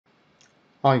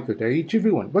Hi, good day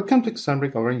everyone. Welcome to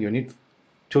Xamric, our unique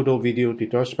Toto video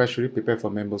tutorial specially prepared for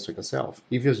members like yourself.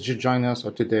 If you just join us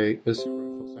today, it's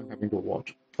your first time having to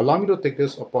watch. Allow me to take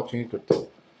this opportunity to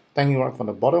thank you right from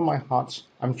the bottom of my heart.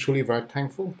 I'm truly very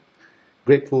thankful,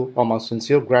 grateful, or my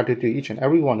sincere gratitude to each and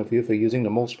every one of you for using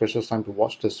the most precious time to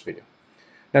watch this video.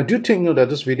 Now, do take note that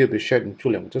this video will be shared in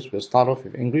two languages. We'll start off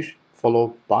with English,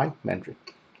 followed by Mandarin.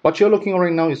 What you're looking at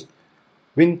right now is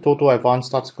WinToto Advance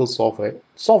Statistical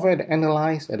Software that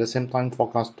analyzes at the same time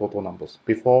forecast Toto numbers.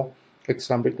 Before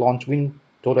Xamric launched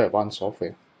WinToto Advance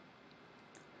Software,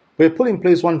 we have put in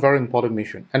place one very important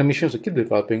mission, and the mission is to keep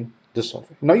developing this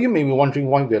software. Now you may be wondering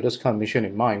why we have this kind of mission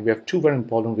in mind. We have two very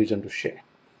important reasons to share.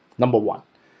 Number one,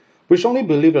 we strongly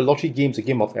believe that lottery game is a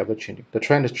game of ever-changing. The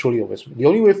trend is truly always. The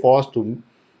only way for us to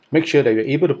make sure that we're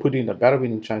able to put in a better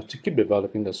winning chance to keep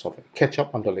developing the software, catch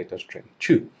up on the latest trend.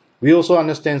 Two, we also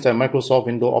understand that Microsoft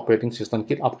Windows operating system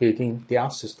keep updating their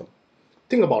system.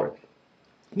 Think about it.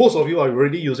 Most of you are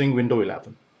already using Windows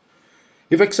 11.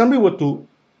 If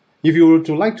you were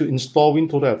to like to install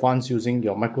WinToto Advance using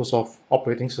your Microsoft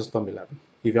operating system 11,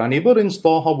 if you're unable to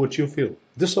install, how would you feel?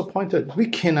 Disappointed? We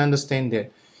can understand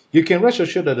that. You can rest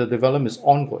assured that the development is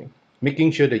ongoing,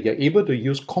 making sure that you're able to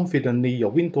use confidently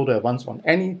your WinToto Advance on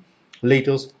any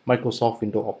latest Microsoft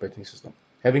Windows operating system.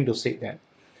 Having to say that,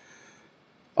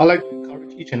 I'd like to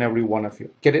encourage each and every one of you,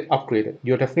 get it upgraded.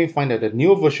 You'll definitely find that the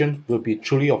newer version will be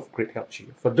truly of great help to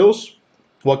you. For those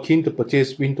who are keen to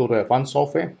purchase WinToto Advanced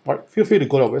software, right, feel free to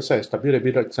go to our website,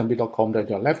 www.xmb.com, at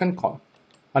your left-hand corner.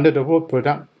 Under the word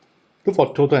product, look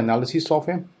for total analysis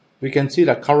software. We can see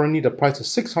that currently the price is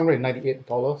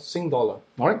 $698 Sing dollar.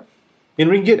 All right. In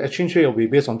ringgit, exchange rate will be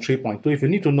based on 3.2. If you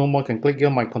need to know more, you can click here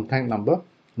my contact number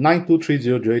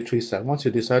 92300837. Once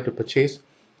you decide to purchase,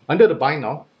 under the buy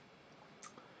now,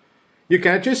 you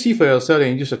can actually see for yourself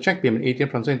and use a check payment,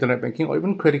 ATM transfer, internet banking, or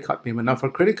even credit card payment. Now, for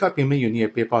credit card payment, you need a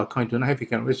PayPal account. You don't have, you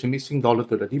can always remit Sing dollar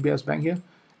to the DBS bank here,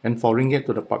 and for ringgit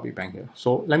to the public bank here.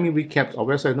 So let me recap. Our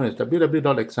website known as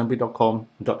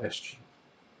www.xmb.com.sg.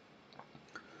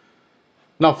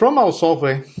 Now, from our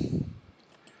software,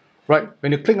 right,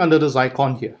 when you click under this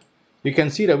icon here, you can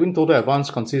see that WinToto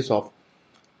Advance consists of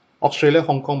Australia,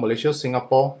 Hong Kong, Malaysia,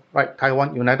 Singapore, right,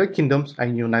 Taiwan, United Kingdoms,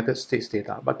 and United States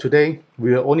data. But today,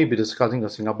 we will only be discussing the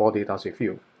Singapore data with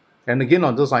you. And again,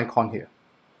 on this icon here,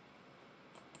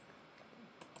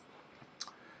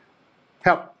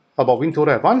 help about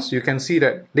WinToto Advance, you can see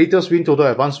that latest WinToto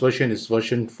Advance version is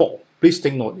version 4. Please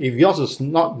take note, if yours is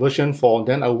not version 4,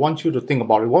 then I want you to think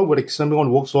about it. What would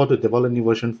someone work for to develop new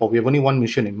version 4? We have only one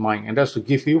mission in mind, and that's to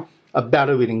give you a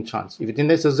better winning chance. If you think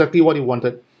that's exactly what you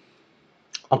wanted,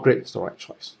 upgrade is the right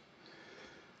choice.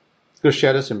 这个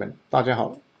share 的人们，大家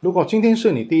好。如果今天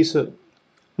是你第一次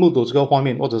目睹这个画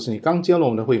面，或者是你刚加入我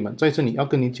们的会员，在这里要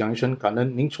跟你讲一声感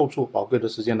恩，您抽出宝贵的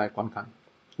时间来观看。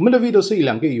我们的 video 是以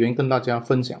2个语言跟大家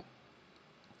分享。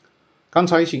刚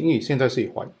才是英语，现在是以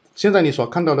华语。现在你所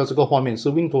看到的这个画面是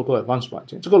WinToto Advance 软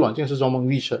件，这个软件是专门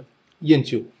预测、研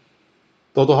究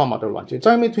Toto号码的软件。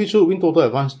在没推出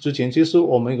WinToto Advance 之前，其实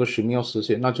我们有个使命要实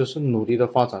现，那就是努力的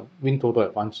发展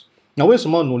WinToto Advance。那为什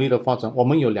么努力的发展？我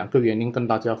们有2个原因跟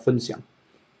大家分享。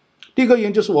第一个原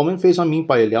因就是我们非常明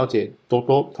白也了解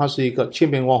Toto 它是一个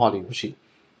千变万化的游戏，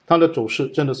它的走势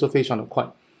真的是非常的快，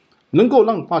能够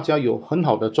让大家有很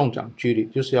好的中奖几率，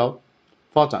就是要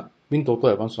发展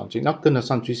WinToto Advance 软件，要跟得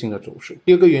上最新的走势。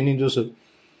第二个原因就是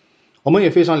我们也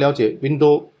非常了解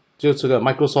Windows 就这个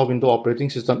Microsoft Windows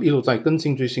Operating System 一路在更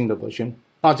新最新的 version，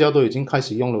 大家都已经开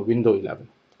始用了 Windows 11。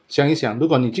想一想，如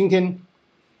果你今天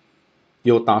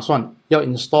有打算要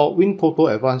install WinToto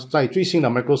Advance 在最新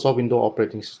的 Microsoft Windows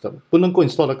Operating System， 不能够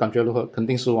install 的感觉如何？肯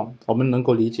定失望，我们能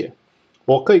够理解。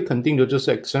我可以肯定的就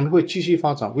是 Xamric 会继续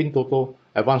发展 WinToto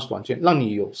Advance 软件，让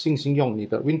你有信心用你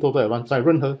的 WinToto Advance 在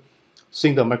任何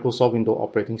新的 Microsoft Windows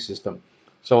Operating System。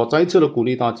所以我再一次的鼓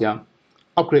励大家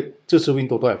upgrade 这次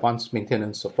WinToto Advance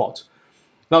Maintenance Support。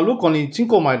那如果你经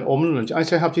购买我们的软件 I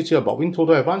help you about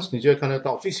WinToto Advance， 你就会看得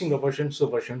到最新的 version 是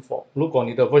version 4。如果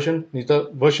你的 version 是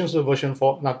version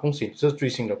 4， 那恭喜，这是最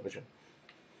新的 version。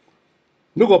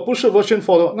如果不是 version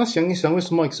 4的话，那想一想为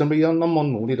什么 Xamric 要那么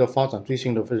努力的发展最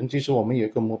新的 version？ 其实我们有一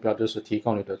个目标，就是提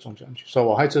高你的中奖率。所以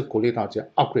我还是鼓励大家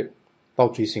upgrade 到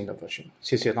最新的 version。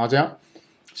谢谢大家。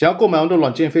想要购买我们的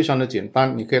软件非常的简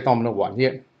单，你可以到我们的网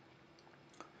页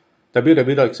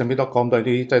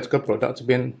www.xmb.com.sg， 在这个 product 这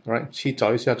边 right 去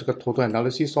找一下这个 Toto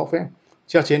Analysis Software，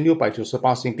 价钱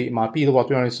698新币，马币的话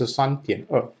对应是 3.2。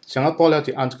想要多了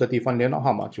解，按这个地方联络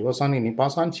号码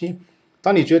92300837。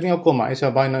当你决定要购买一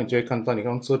下 buy 呢，你就会看到你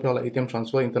用支票的 ATM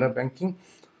transfer、internet banking，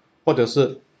 或者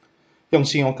是用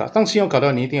信用卡，当信用卡的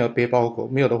话，你一定要背包裹，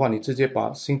没有的话，你直接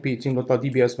把新币进入到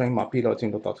DBS Bank，马币的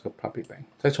进入到这个 Public Bank。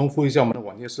再重复一下，我们的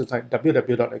网页是在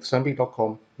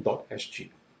www.xmb.com.sg。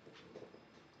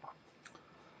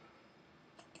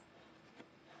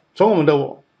从我们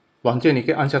的软件，你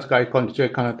可以按下这个 icon， 你就会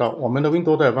看得到我们的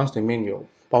WinToto Advance 里面有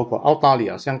包括澳大利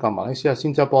亚、香港、马来西亚、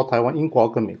新加坡、台湾、英国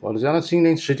跟美国的。这样的今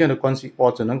天时间的关系，我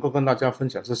只能够跟大家分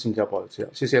享是新加坡的资料。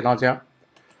谢谢大家。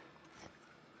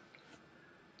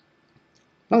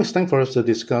Now it's time for us to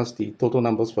discuss the total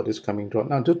numbers for this coming draw.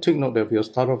 Now do take note that we'll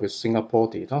start off with Singapore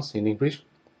data in English,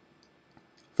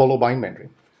 followed by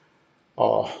Mandarin.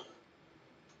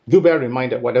 Do bear in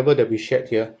mind that whatever that we shared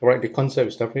here, right, the concept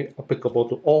is definitely applicable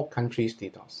to all countries'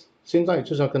 data. 现在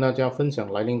就是要跟大家分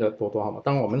享来临的多多号码。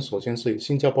当然，我们首先是以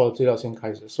新加坡的资料先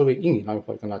开始，所以英语那一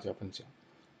会跟大家分享。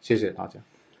谢谢大家。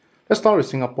Let's start with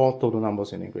Singapore total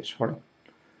numbers in English. Right.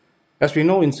 As we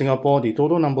know, in Singapore, the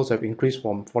total numbers have increased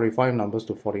from 45 numbers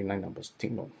to 49 numbers.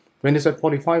 Take note. When it's at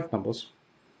 45 numbers,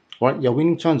 right, your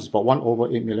winning chance is about 1 over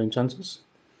 8 million chances.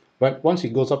 But once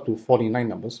it goes up to 49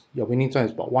 numbers, your winning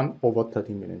chance is about 1 over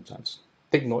 30 million chances.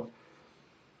 Take note.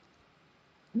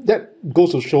 That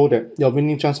goes to show that your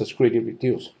winning chance has greatly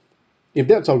reduced. If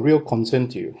that's a real concern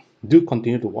to you, do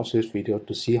continue to watch this video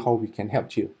to see how we can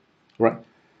help you, right,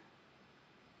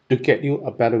 to get you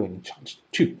a better winning chance.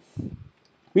 2.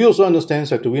 We also understand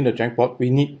that to win the jackpot, we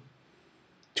need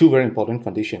two very important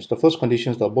conditions. The first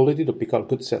condition is the ability to pick out a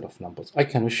good set of numbers. I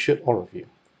can assure all of you,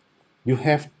 you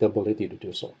have the ability to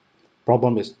do so.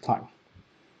 Problem is time.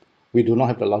 We do not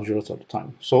have the luxuries of the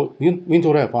time. So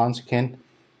WinToto Advance can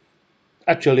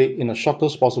actually, in the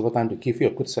shortest possible time, to give you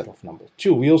a good set of numbers.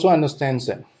 2, we also understand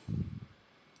that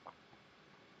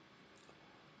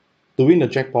to win the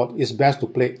jackpot, it's best to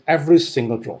play every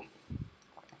single draw.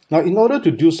 Now, in order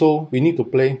to do so, we need to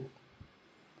play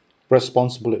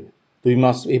responsibly. We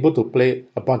must be able to play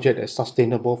a budget that's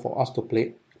sustainable for us to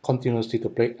play continuously, to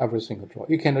play every single draw.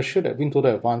 You can assure that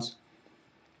WinToto Advance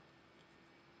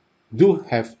do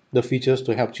have the features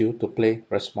to help you to play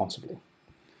responsibly.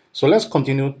 So let's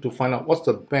continue to find out what's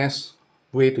the best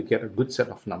way to get a good set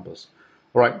of numbers.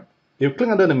 All right, if you click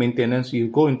under the maintenance, you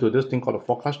go into this thing called the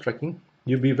forecast tracking.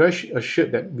 You'll be very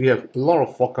assured that we have a lot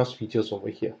of forecast features over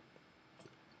here.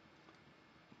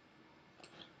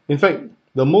 In fact,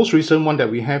 the most recent one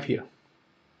that we have here,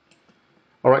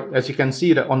 all right, as you can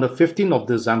see that on the 15th of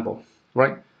December,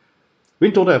 right,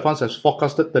 WinToto Advance has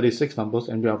forecasted 36 numbers,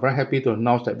 and we are very happy to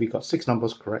announce that we got 6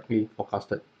 numbers correctly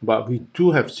forecasted. But we do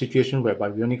have situations whereby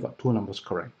we only got 2 numbers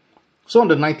correct. So on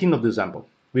the 19th of December,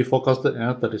 we forecasted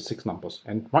another 36 numbers,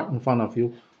 and right in front of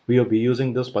you, we will be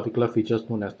using this particular feature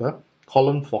known as the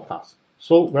column forecast.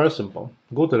 So very simple.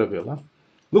 Go to the viewer,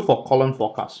 look for column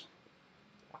forecast.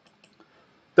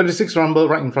 36 number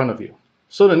right in front of you.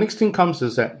 So the next thing comes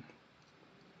is that,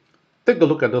 take a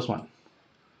look at this one.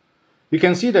 You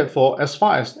can see that for as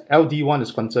far as LD1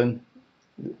 is concerned,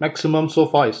 maximum so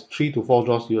far is 3 to 4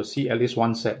 draws. You will see at least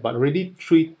one set, but already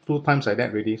 2 times like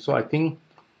that already. So I think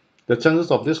the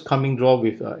chances of this coming draw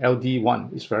with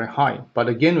LD1 is very high. But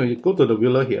again, when you go to the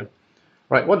wheeler here,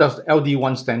 right, what does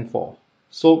LD1 stand for?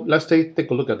 So let's take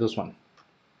a look at this one.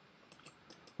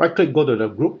 Right click, go to the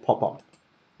group pop-up.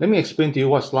 Let me explain to you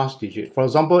what's last digit. For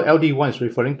example, LD1 is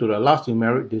referring to the last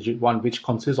numeric digit 1, which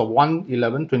consists of 1,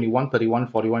 11, 21, 31,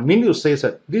 41. Meaning to say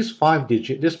that these 5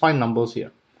 numbers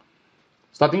here,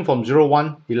 starting from 0,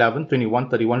 1, 11, 21,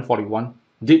 31, 41,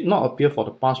 did not appear for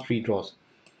the past 3 draws.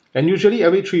 And usually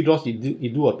every 3 draws it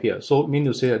do appear. So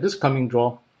meaning to say that this coming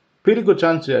draw, pretty good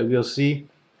chance that we'll see,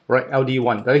 right,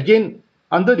 LD1. But again,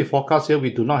 under the forecast here,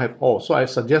 we do not have all. So I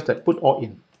suggest that put all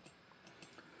in.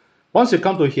 Once you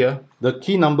come to here, the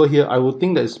key number here, I would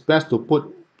think that it's best to put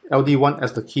LD1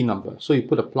 as the key number. So you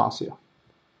put a plus here.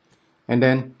 And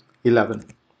then 11.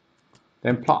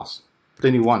 Then plus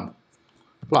 21.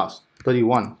 Plus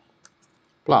 31.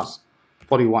 Plus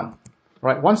 41.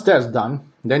 Right, once that's done,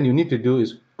 then you need to do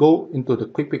is go into the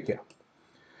quick pick here.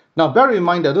 Now bear in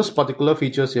mind that those particular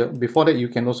features here, before that you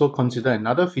can also consider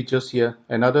another features here,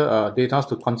 another data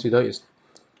to consider is,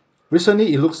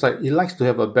 recently, it looks like it likes to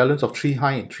have a balance of 3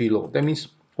 high and 3 low. That means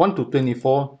 1 to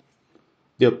 24,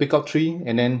 they'll pick up 3,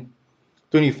 and then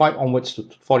 25 onwards to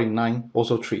 49,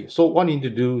 also 3. So what you need to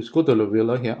do is go to the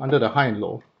wheeler here under the high and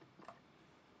low.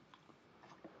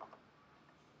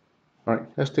 All right,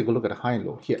 let's take a look at the high and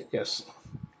low here. Yes,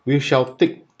 we shall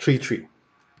take 3, 3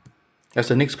 as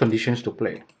the next conditions to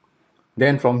play.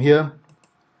 Then from here,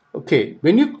 okay,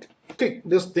 when you take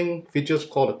this thing, features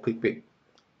called a quick pick,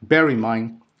 bear in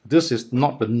mind, this is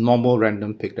not the normal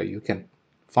random pick that you can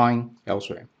find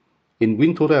elsewhere. In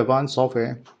WinToto Advance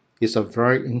Software, it's a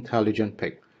very intelligent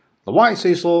pick. Why I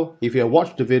say so, if you have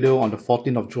watched the video on the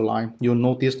 14th of July, you'll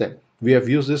notice that we have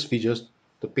used these features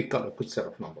to pick up a good set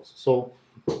of numbers. So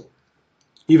if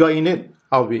you're in it,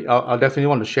 I'll definitely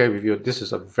want to share with you. This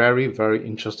is a very, very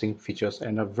interesting features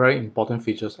and a very important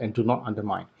features, and do not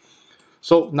undermine.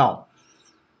 So now,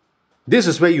 this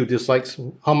is where you decide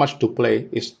how much to play.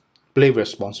 Is play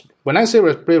responsibly. When I say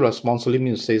play responsibly,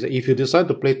 means say that if you decide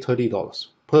to play $30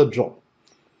 per draw,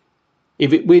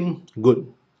 if it win,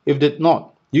 good. If it did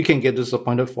not, you can get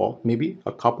disappointed for maybe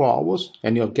a couple of hours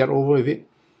and you'll get over with it.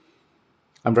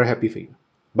 I'm very happy for you.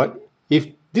 But if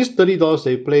this $30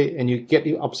 they play and you get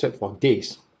you upset for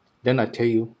days, then I tell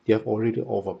you, you have already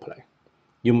overplayed.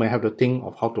 You may have to think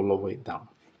of how to lower it down.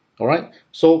 All right.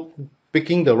 So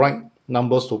picking the right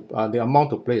numbers to the amount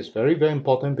to play is very, very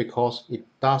important because it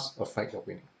does affect your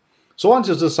winning. So once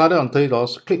you decided on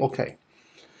 $30, click OK.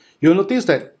 You'll notice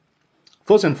that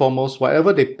first and foremost,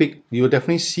 whatever they pick, you'll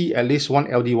definitely see at least one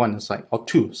LD1 inside, or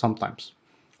two sometimes.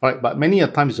 All right, but many a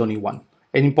times it's only one.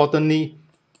 And importantly,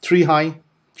 3 high,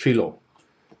 3 low.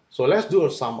 So let's do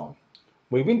a sum up.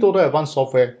 With WinToto Advance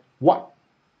Software, what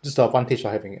is the advantage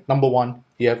of having it? Number one,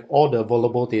 you have all the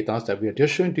available data that we are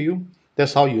just showing to you.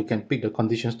 That's how you can pick the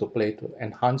conditions to play to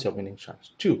enhance your winning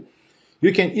chance. Two,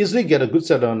 you can easily get a good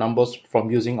set of numbers from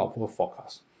using our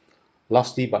forecast.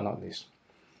 Lastly but not least,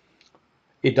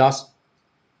 it does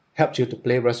help you to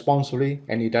play responsibly,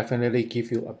 and it definitely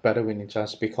give you a better winning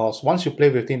chance, because once you play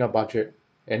within a budget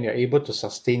and you're able to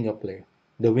sustain your play,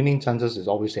 the winning chances is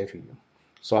always there for you.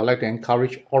 So I like to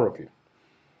encourage all of you.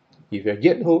 If you're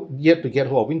yet to get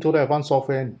hold of WinToto Advance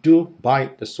Software, do buy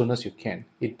it as soon as you can.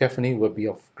 It definitely will be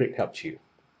of great help to you.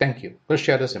 Thank you. Let's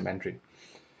share this in Mandarin.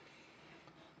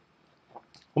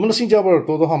 我们的新加坡的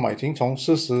多多号码已经从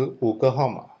45个号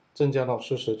码增加到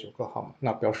49个号码，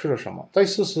那表示了什么？在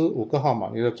45个号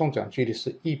码，你的中奖几率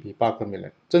是1比8个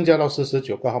million， 增加到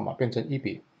49个号码变成1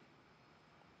比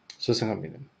13个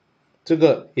million， 这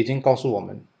个已经告诉我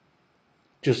们，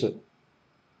就是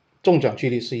中奖几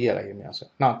率是越来越渺小。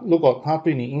那如果它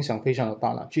对你影响非常的大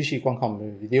呢，继续观看我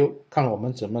们的 video， 看我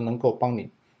们怎么能够帮你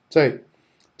再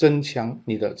增强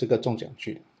你的这个中奖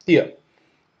几率。第二，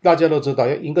大家都知道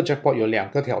要赢个 jackpot 有2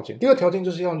个条件，第二条件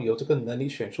就是要你有这个能力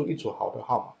选出一组好的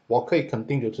号码。我可以肯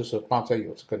定的就是大家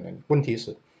有这个能力，问题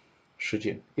是时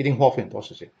间，一定花费很多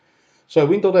时间。所以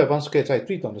WinToto Advance 可以在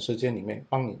最短的时间里面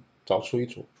帮你找出一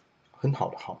组很好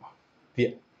的号码。第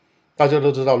二，大家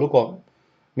都知道，如果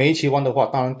每一期玩的话，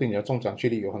当然对你的中奖几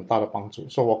率有很大的帮助。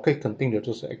所以我可以肯定的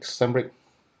就是 Example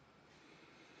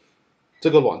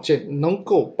这个软件能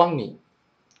够帮你，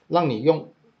让你用。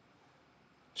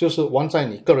就是玩在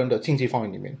你个人的竞技范围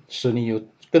里面，使你有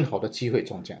更好的机会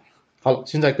中奖。好了，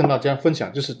现在跟大家分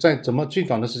享，就是在怎么最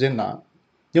短的时间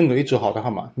拥有一组好的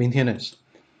号码。明天呢，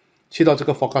去到这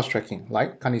个 forecast tracking 来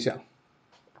看一下。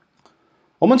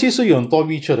我们其实有很多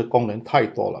feature 的功能太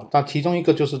多了，但其中一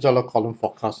个就是叫做 column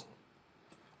forecast。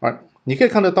你可以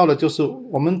看得到的就是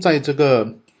我们在这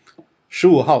个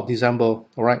15号 December，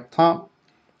 它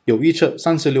有预测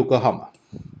36个号码，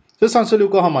这36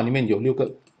个号码里面有6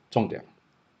个中奖。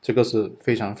这个是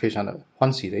非常非常的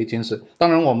欢喜的一件事。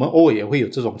当然我们偶尔也会有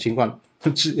这种情况，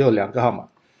只有2个号码，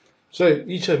所以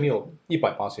预测没有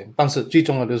100%，但是最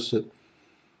重要的是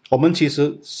我们其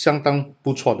实相当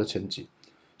不错的成绩。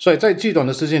所以在最短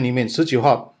的时间里面，19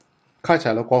号开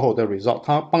采了过后的 result，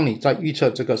 它帮你在预测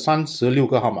这个36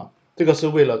个号码，这个是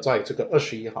为了在这个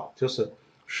21号，就是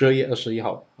12月21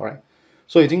号 ，alright，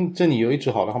 所以已经这里有一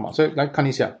组好的号码。所以来看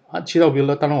一下去到 view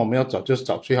了，当然我们要找就是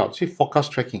找最好去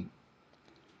forecast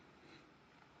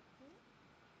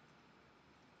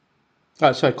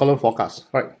tracking。sorry column forecast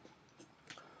right，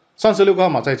 36个号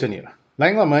码在这里了。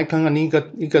来，我们来看看一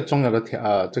个重要的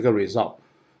这个 result，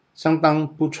 相当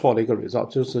不错的一个 result，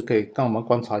 就是可以让我们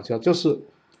观察一下，就是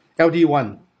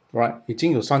LD1 right 已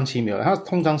经有3期没有了，它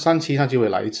通常3期它就会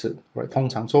来一次 right， 通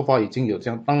常so far已经有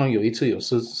这样，当然有一次有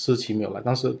4期没有来，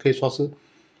但是可以说是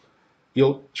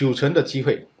有90%的机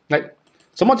会。来，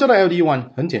什么叫做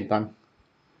LD1？ 很简单。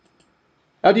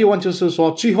LD1 就是说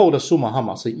最后的数码号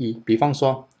码是1，比方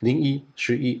说01、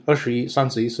11、21、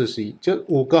31、41，这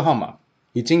5个号码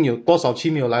已经有多少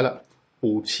期没有来了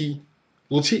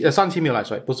？3期没有来，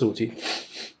所以不是5期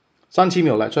，3期没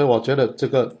有来，所以我觉得这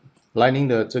个来临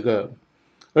的这个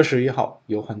21号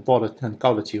有很高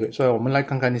的机会。所以我们来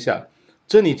看看一下，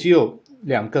这里只有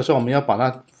2个，所以我们要把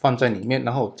它放在里面，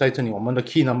然后在这里我们的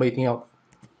key number 一定要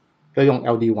用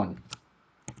LD1。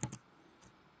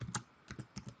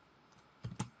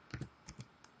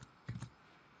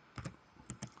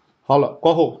好了，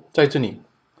过后在这里，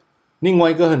另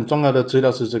外一个很重要的资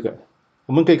料是这个，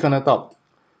我们可以看得到，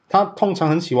他通常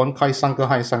很喜欢开3个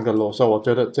high 3个 low，所以我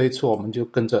觉得这一次我们就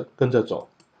跟着走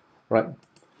 ，right？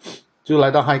 就来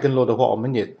到 high 跟 low 的话，我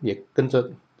们也跟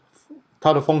着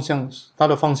它的方向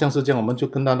是这样，我们就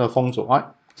跟它的风走，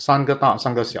哎，3个大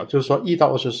3个小，就是说1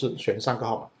到24选3个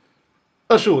号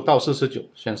码，25到49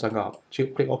选3个号码，就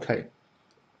click OK。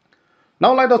然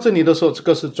后来到这里的时候，这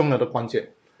个是重要的关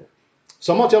键。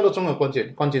什么叫做重要关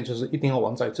键？关键就是一定要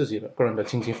玩在自己的个人的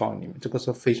经济范围里面，这个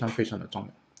是非常非常的重要。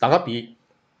打个比喻，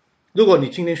如果你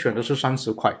今天选的是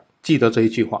30块，记得这一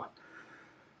句话，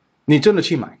你真的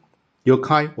去买，有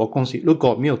开我恭喜，如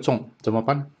果没有中怎么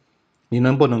办？你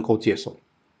能不能够接受？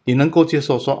你能够接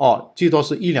受说哦，最多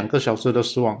是1-2个小时的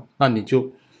失望，那你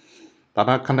就把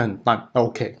它看得很淡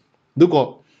 ，OK。如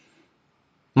果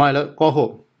买了过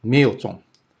后没有中，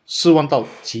失望到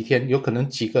几天，有可能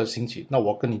几个星期，那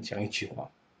我跟你讲一句话，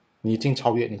你已经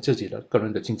超越你自己的个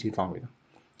人的经济范围了，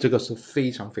这个是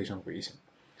非常非常危险，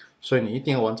所以你一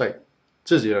定要玩在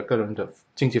自己的个人的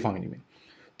经济范围里面。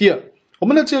第二，我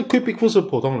们的这个 quick pick 不是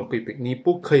普通的 quick pick， 你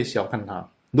不可以小看它。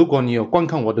如果你有观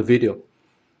看我的 video，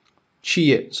 7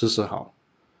月14号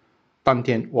当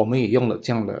天我们也用了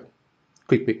这样的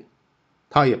quick pick，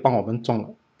 它也帮我们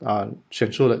中了选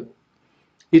出了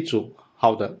一组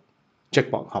好的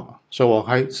jackpot 号码，所以我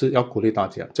还是要鼓励大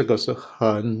家，这个是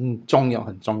很重要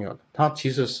很重要的，它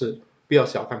其实是不要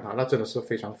小看它，那真的是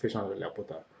非常非常的了不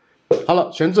得。好了，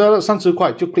选择了30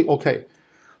块就 click OK，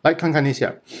 来看看一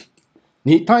下，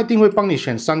他一定会帮你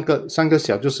选三个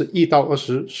小，就是1到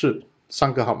24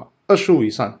 3个号码，25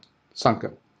以上3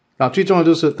个。最重要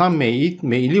就是它每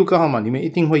6个号码里面一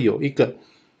定会有一个，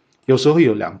有时候会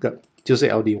有2个，就是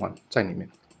LD1 在里面。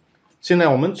现在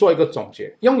我们做一个总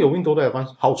结，拥有 Win Toto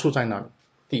Advance 好处在哪里？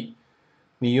第一，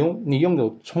你拥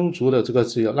有充足的这个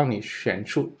资料，让你选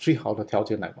出最好的条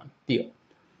件来玩。第二，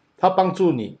它帮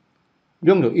助你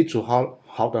拥有一组好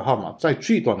的号码在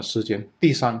最短的时间。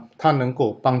第三，它能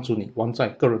够帮助你玩在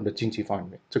个人的经济范围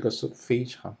内，这个是非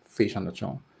常非常的重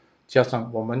要。加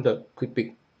上我们的 Quick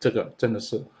Pick， 这个真的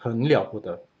是很了不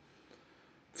得，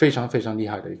非常非常厉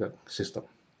害的一个 system。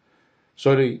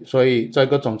所以这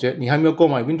个总结，你还没有购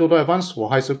买 Win Toto Advance， 我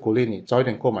还是鼓励你早一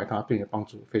点购买它，对你的帮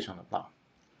助非常的大。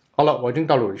好了，我已经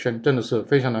到了尾声，真的是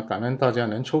非常的感恩大家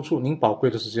能抽出您宝贵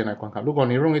的时间来观看。如果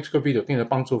你认为这个 video 对你的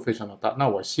帮助非常的大，那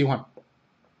我希望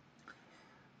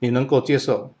你能够介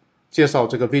绍这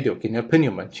个 video 给你的朋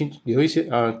友们，有一些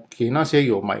给那些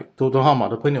有买Toto号码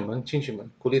的朋友们、亲戚们，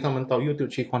鼓励他们到 YouTube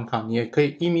去观看。你也可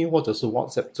以 email 或者是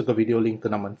WhatsApp 这个 video link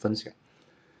跟他们分享。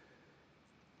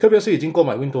特别是已经购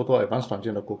买 Win Toto Advance 软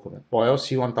件的顾客们，我要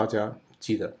希望大家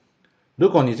记得，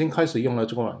如果你已经开始用了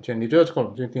这个软件，你觉得这个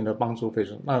软件对你的帮助非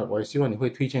常，那我也希望你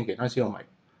会推荐给那些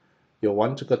有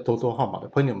玩这个 Toto 号码的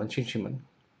朋友们、亲戚们，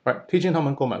推荐他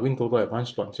们购买 Win Toto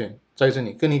Advance 软件。在这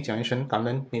里跟你讲一声感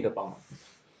恩你的帮忙。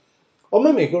我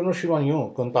们每个人都希望拥有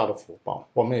更大的福报，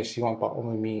我们也希望把我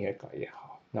们命也改也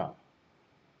好，那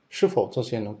是否这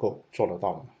些能够做得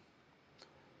到呢？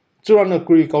自然的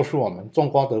规律告诉我们，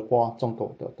种瓜得瓜，种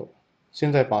豆得豆。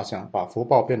现在想把福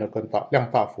报变得更大，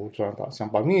量大福转大，想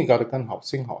把命运搞得更好，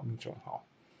心好命转好。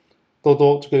多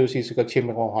多这个游戏是个千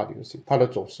变万化的游戏，它的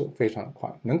走势非常的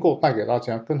快，能够带给大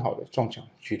家更好的中奖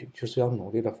几率，就是要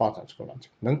努力的发展这个软件，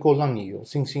能够让你有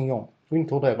信心用 Win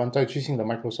Toto Advance 在最新的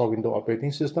Microsoft Windows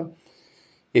Operating System，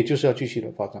 也就是要继续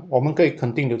的发展。我们可以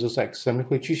肯定的就是 XML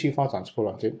会继续发展这个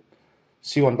软件，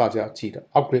希望大家记得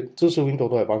upgrade 支持 Win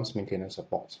Toto Advance Maintenance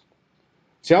Support。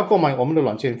想要购买我们的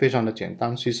软件非常的简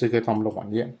单，其实可以到我们的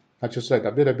网页，那就是在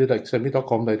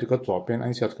www.xml.com 的这个左边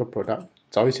按下这个 Product，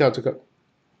 找一下这个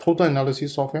Toto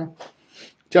Analysis Software，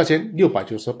 价钱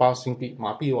698新币，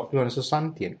马币利润是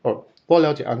 3.2， 多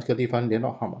了解按这个地方联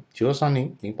络号码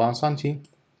92300837。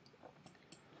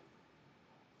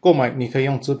购买你可以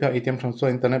用支票 ATM transfer 做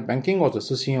Internet Banking 或者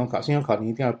是信用卡，信用卡你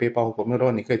一定要背包货，没有的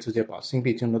话你可以直接把新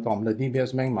币进入到我们的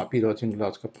DBS Bank， 马币的话进入到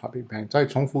这个 Public Bank。再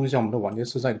重复一下我们的网页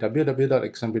是在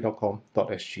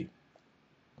www.xmb.com.sg。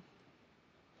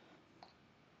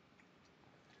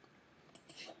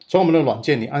从我们的软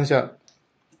件你按下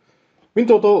Win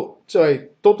Toto， 在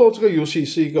Toto 这个游戏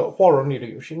是一个花人力的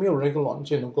游戏，没有人一个软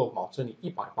件能够保证你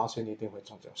100%一定会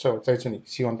中奖，所以我在这里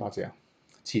希望大家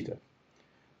记得，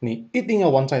你一定要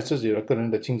玩在自己的个人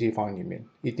的经济范围里面，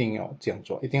一定要这样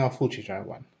做，一定要负起责任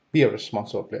玩。Be a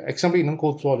responsible player。 XMB 能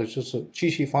够做的就是继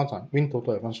续发展 Win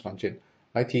Toto Advance 软件，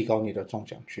来提高你的中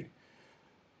奖率。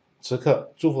此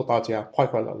刻祝福大家快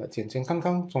快乐乐、健健康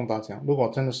康中大奖。如果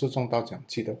真的是中大奖，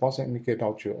记得发现你给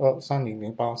到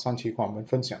92300837跟我们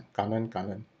分享，感恩，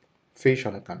非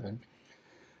常的感恩。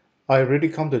I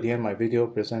really come to the end of my video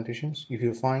presentations. If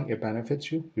you find it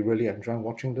benefits you, you really enjoy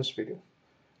watching this video.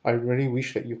 I really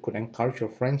wish that you could encourage your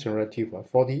friends and relatives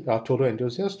for the Toto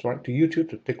enthusiasts, right, to YouTube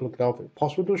to take a look at it. If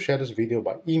possible, to share this video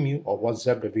by email or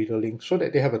WhatsApp the video link so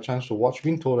that they have a chance to watch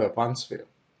WinToto Advance video.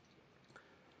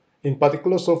 In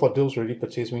particular, so for those already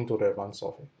purchased WinToto Advance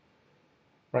software,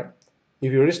 right?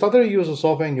 If you already started to use the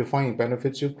software and you find it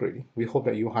benefits you greatly, we hope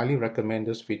that you highly recommend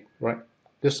this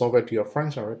this software to your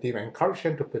friends and relatives and encourage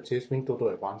them to purchase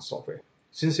WinToto Advance software.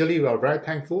 Sincerely, we are very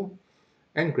thankful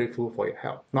and grateful for your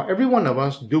help. Now, every one of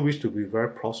us do wish to be very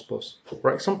prosperous,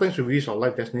 right? Sometimes we wish our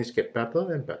life destinies get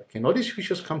better and better. Can all these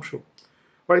wishes come true?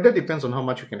 Right, that depends on how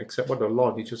much you can accept what the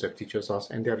law teaches have teaches us,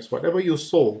 and that is whatever you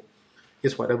sow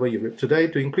is whatever you reap. Today,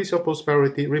 to increase your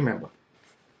prosperity, remember,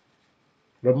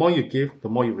 the more you give, the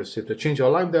more you receive. To change your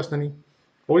life destiny,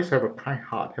 always have a kind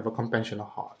heart, have a compassionate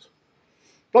heart.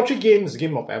 Blockchain game is a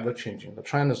game of ever-changing. The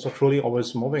trend is truly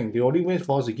always moving. The only way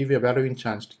for us to give you a better win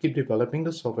chance to keep developing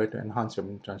the software to enhance your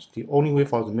win chance. The only way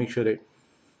for us to make sure that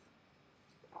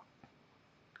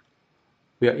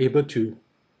we are able to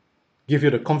give you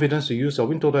the confidence to use your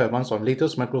WinToto Advance on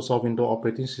latest Microsoft Windows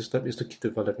operating system is to keep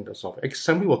developing the software.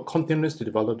 Assembly will continuously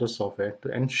develop the software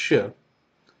to ensure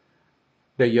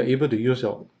that you're able to use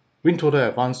your WinToto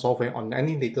Advance software on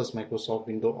any latest Microsoft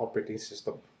Windows operating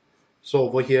system. So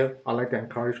over here, I'd like to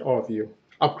encourage all of you,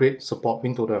 upgrade, support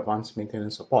WinToto Advance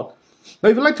maintenance support. Now,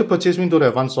 if you'd like to purchase WinToto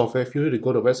Advance software, feel free to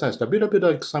go to the website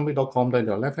www.assembly.com, then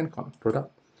the left-hand corner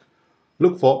product.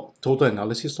 Look for total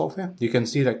analysis software. You can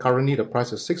see that currently the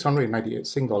price is 698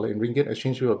 Sing dollar in ringgit.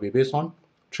 Exchange rate will be based on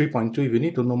 3.2. If you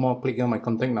need to know more, click on my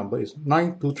contact number. It's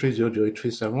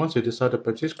 92300837. Once you decide to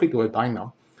purchase, click to buy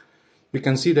now. You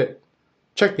can see that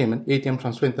check payment, ATM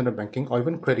transfer, internet banking, or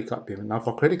even credit card payment. Now,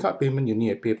 for credit card payment, you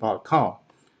need a PayPal account.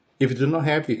 If you do not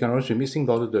have, you can also remit Sing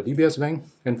dollar to the DBS bank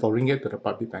and for ringgit to the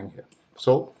public bank here.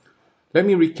 So, let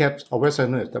me recap our website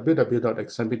known as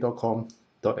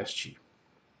www.xmb.com.sg.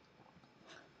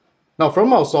 Now,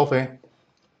 from our software,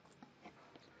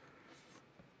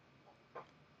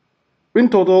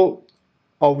 WinToto,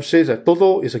 I would say that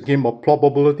Toto is a game of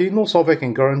probability. No software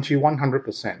can guarantee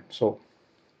 100%. So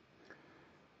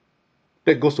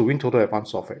that goes to WinToto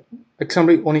Advanced software.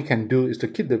 Assembly only can do is to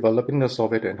keep developing the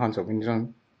software to enhance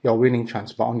your winning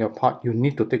chance. But on your part, you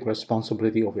need to take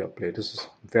responsibility of your play. This is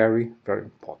very, very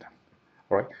important.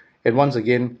 All right. And once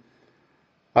again,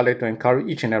 I'd like to encourage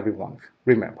each and every one.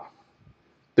 Remember,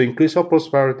 to increase your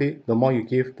prosperity, the more you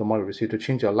give, the more you receive. To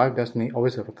change your life destiny,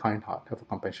 always have a kind heart, have a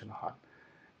compassionate heart.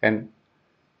 And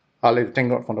I'd like to thank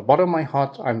God from the bottom of my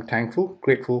heart. I'm thankful,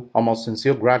 grateful, almost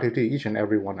sincere gratitude to each and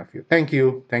every one of you. Thank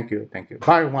you, thank you, thank you.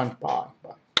 Bye, everyone. Bye.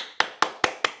 Bye.